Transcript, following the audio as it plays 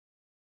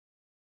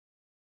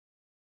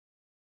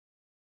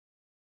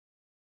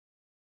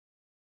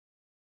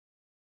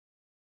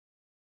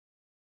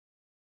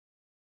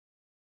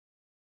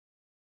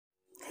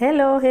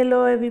Hello,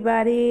 hello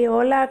everybody.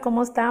 Hola,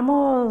 ¿cómo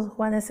estamos?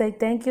 Want to say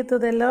thank you to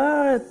the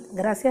Lord.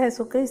 Gracias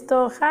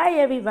Jesucristo.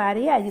 Hi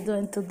everybody, how you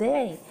doing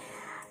today?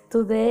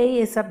 Today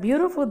is a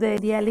beautiful day,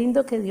 día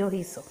lindo que Dios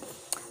hizo.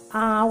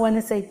 I want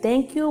to say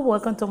thank you.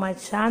 Welcome to my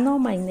channel.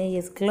 My name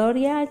is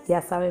Gloria.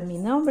 Ya saben mi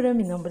nombre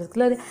es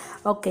Gloria.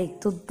 Okay,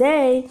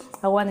 today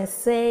I want to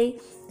say,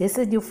 this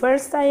is your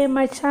first time in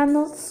my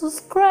channel,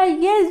 subscribe.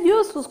 Yes,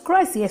 you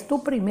subscribe. Si es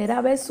tu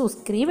primera vez,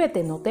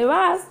 suscríbete, no te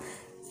vas.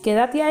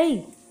 Quédate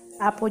ahí,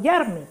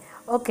 apoyarme.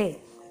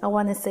 Okay, I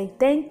want to say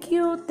thank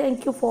you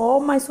for all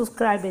my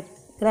subscribers.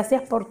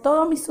 Gracias por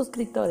todos mis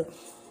suscriptores.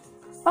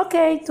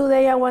 Okay,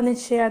 today I want to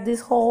share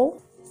this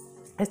haul.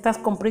 Estas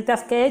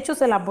compritas que he hecho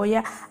se las voy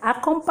a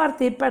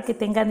compartir para que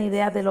tengan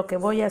idea de lo que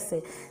voy a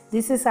hacer.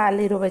 This is a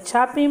little bit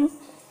shopping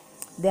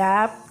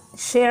that I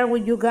share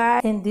with you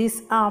guys in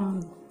this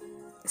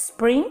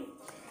spring.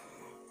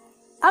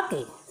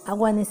 Okay, I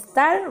want to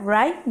start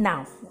right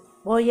now.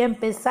 Voy a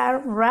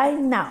empezar right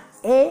now.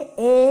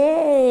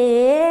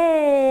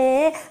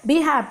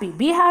 Be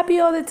happy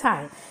all the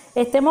time.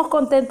 Estemos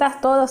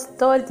contentas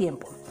todo el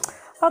tiempo.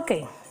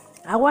 Okay,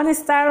 I want to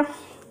start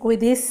with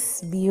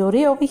this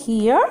beauty over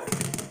here.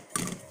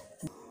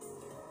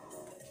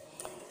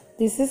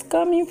 This is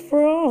coming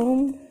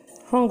from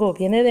Home Goods,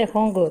 viene de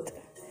Home Goods.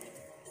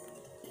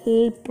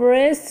 El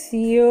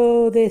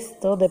precio de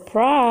esto, the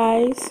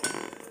price,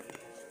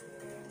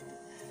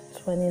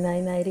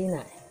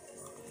 $29.99.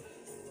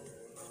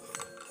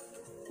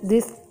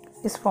 This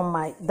is for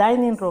my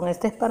dining room.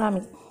 Este es para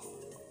mi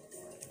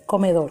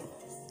comedor.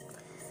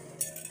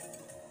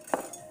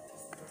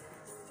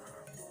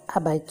 I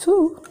buy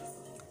two.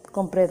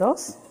 Compré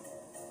dos.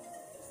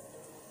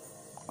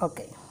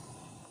 Ok.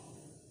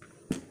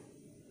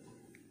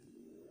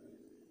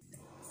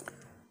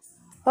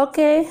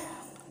 Ok.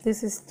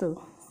 This is two.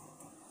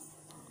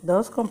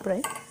 Dos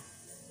compré.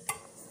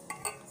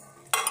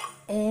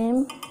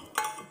 And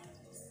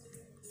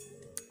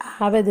I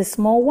have the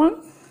small one.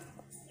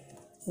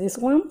 This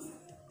one.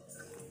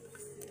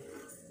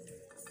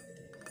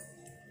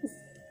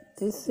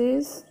 This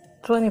is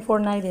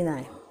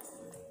 $24.99.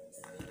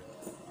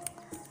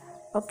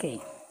 Okay.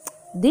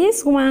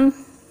 This one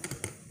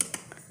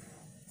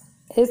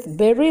is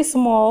very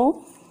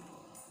small.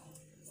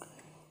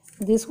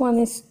 This one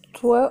is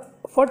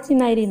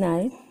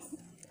 $14.99.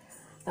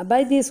 I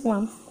buy this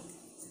one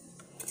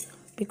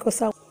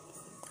because I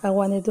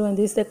want to do in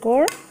this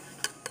decor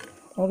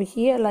over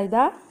here like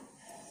that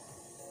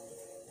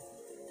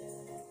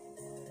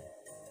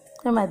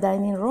in my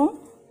dining room.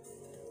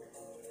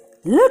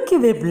 Look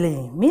at the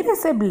bling. Mira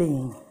ese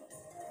bling.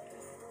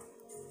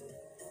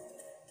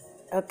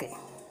 Okay.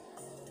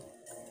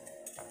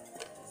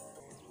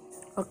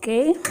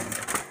 Okay,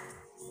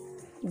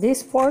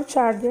 this 4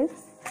 charger,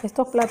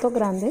 estos platos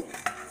grandes,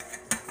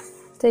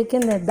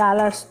 taken the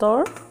dollar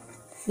store.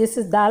 This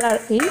is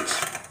 $1 each.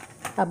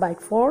 I buy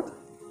 4.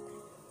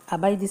 I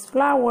buy this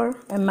flower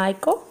and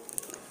Michael.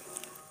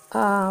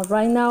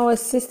 Right now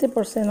it's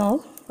 60%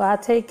 off, but I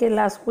take it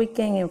last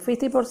weekend and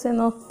 50%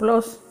 off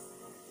plus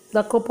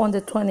the coupon,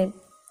 the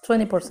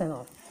 20%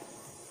 off.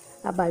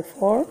 I buy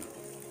 4.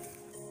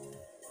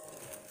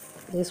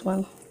 This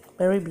one,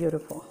 very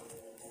beautiful.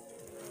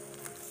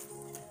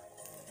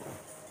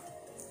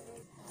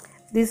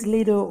 This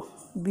little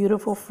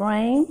beautiful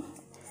frame.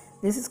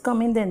 This is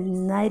coming de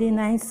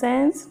 99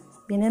 cents.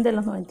 Vienen de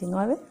los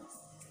 99.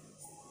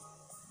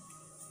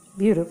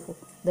 Beautiful.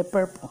 The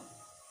purple.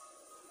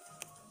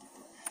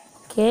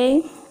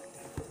 Okay.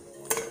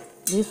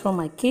 This from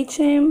my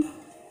kitchen.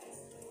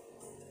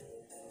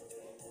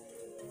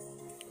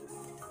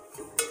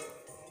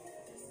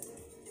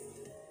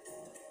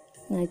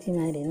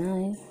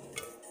 $19.99.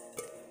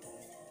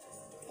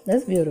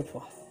 That's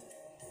beautiful.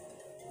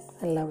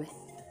 I love it.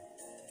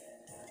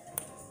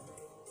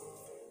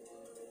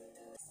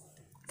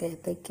 Okay,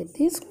 take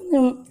this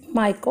one,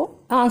 Michael.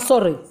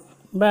 Sorry,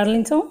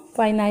 Burlington,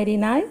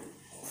 $5.99.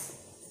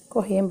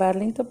 Cogí en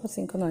Burlington por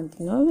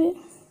 $5.99.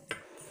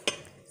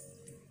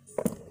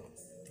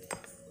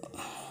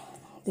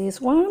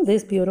 This one,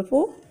 this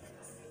beautiful.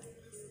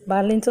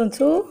 Burlington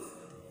too,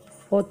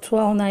 for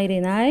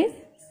 $12.99.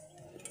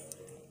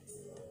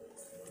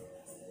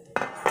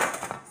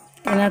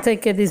 And I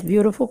take this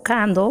beautiful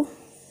candle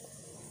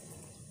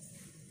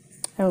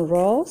and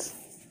rose.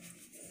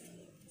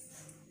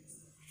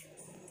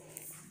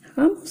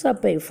 Vamos a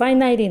pay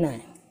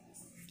 $5.99.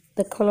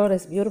 The color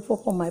is beautiful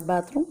for my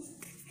bathroom.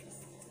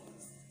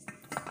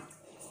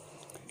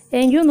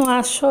 And you know,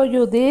 I'll show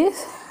you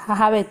this. I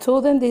have a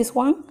two than this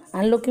one.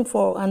 I'm looking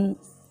for a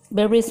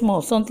very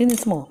small, something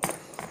small.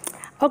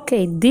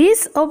 Okay,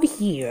 this over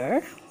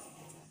here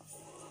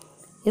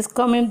is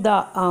coming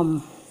the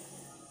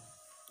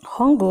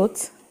Home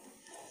Goods.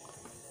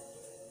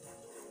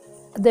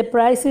 The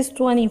price is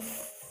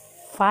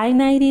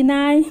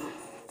 $25.99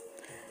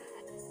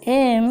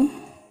 and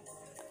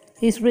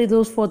it's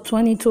reduced for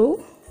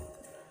 $22.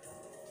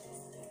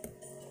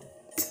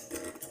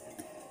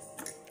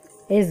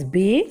 It's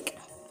big,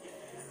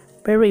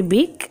 very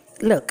big.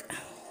 Look.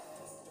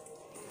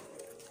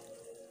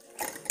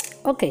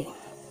 Okay,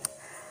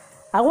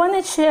 I want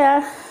to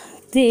share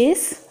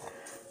this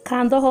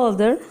candle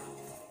holder.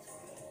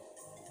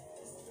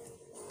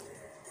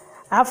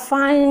 I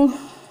find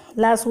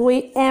last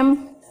week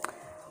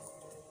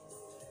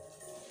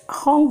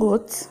Home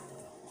Goods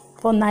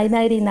for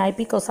 $9.99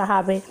 because I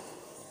have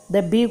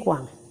the big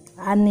one.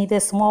 I need a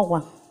small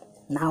one.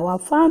 Now I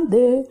found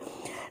it.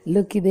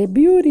 Look at the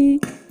beauty.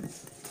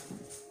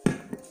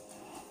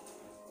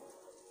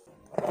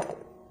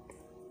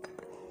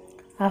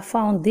 I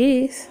found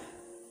this.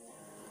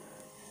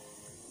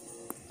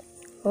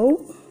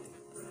 Oh,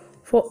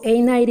 for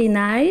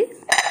 $8.99.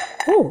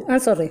 Oh, I'm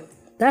sorry.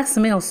 That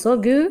smells so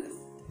good.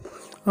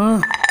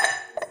 Oh.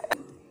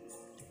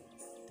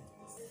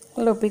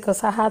 Look,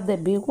 because I have the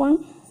big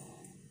one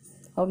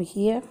over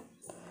here.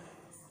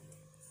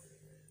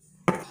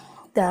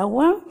 That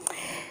one.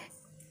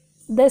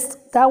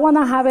 That one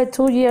I have it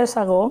 2 years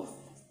ago.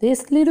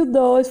 This little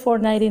doll is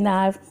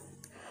 $4.99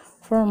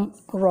 from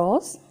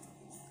Ross.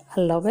 I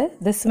love it.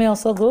 This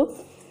smells so good.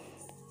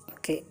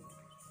 Okay.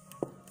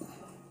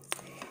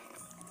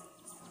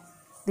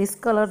 This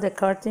color, the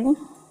curtain,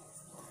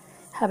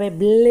 have a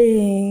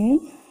bling.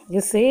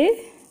 You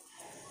see?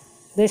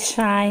 The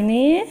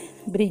shiny,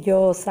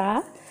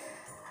 brillosa.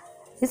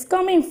 It's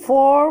coming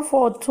for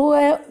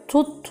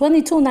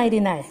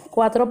 $22.99.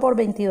 4 por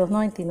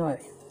 $22.99.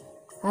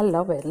 I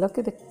love it. Look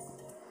at the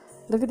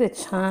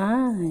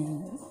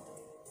shine.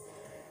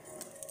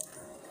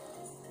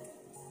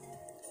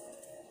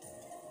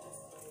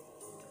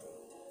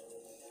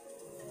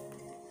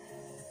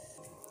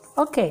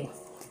 Okay,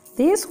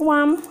 this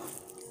one,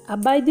 I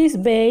buy this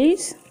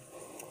base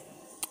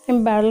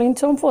in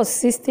Burlington for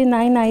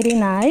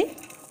 $69.99.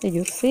 Did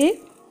you see?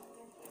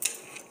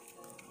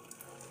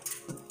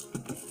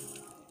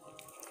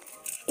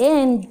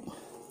 And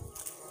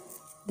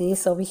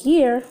this over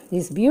here,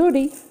 this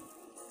beauty.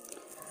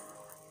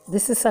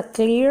 This is a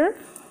clear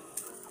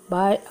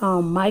by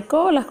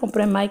Michael. Las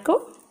compré en Michael.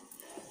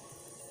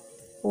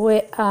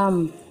 With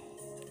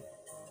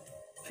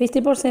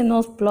 50%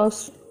 off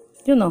plus,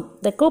 you know,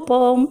 the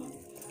coupon.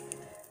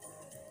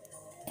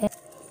 And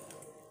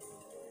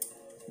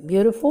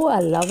beautiful, I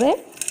love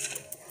it.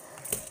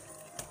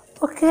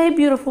 Okay,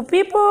 beautiful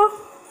people.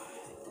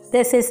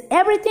 This is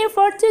everything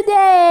for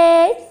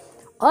today.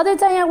 All the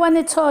time I want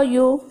to tell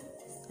you,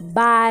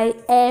 buy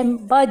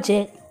and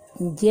budget.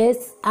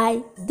 Yes,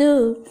 I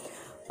do.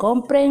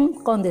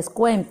 Compren con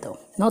descuento.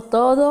 No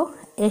todo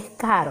es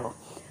caro.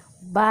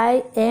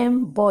 Buy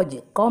and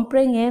budget.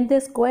 Compren en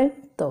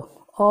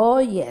descuento. Oh,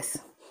 yes.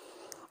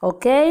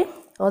 Okay?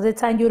 All the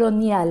time you don't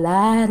need a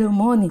lot of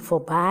money for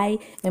buy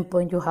and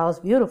paint your house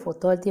beautiful.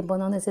 Todo el tiempo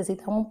no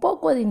necesitas un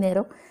poco de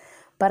dinero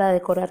para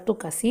decorar tu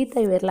casita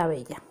y verla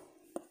bella.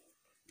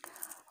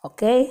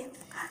 Okay?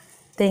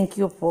 Thank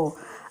you for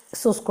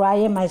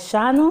subscribing my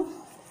channel.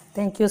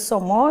 Thank you so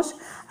much.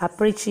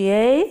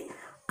 Appreciate.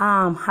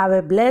 Have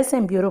a blessed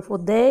and beautiful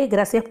day.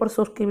 Gracias por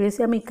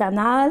suscribirse a mi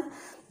canal.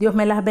 Dios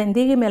me las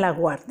bendiga y me las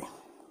guarde.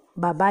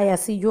 Bye bye. I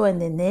see you in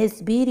the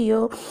next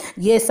video.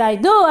 Yes, I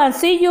do. I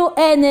see you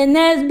in the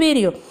next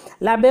video.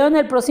 La veo en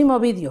el próximo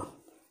video.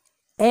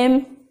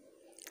 And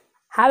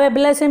have a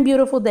blessed and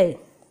beautiful day.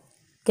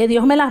 Que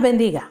Dios me las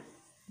bendiga.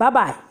 Bye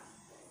bye.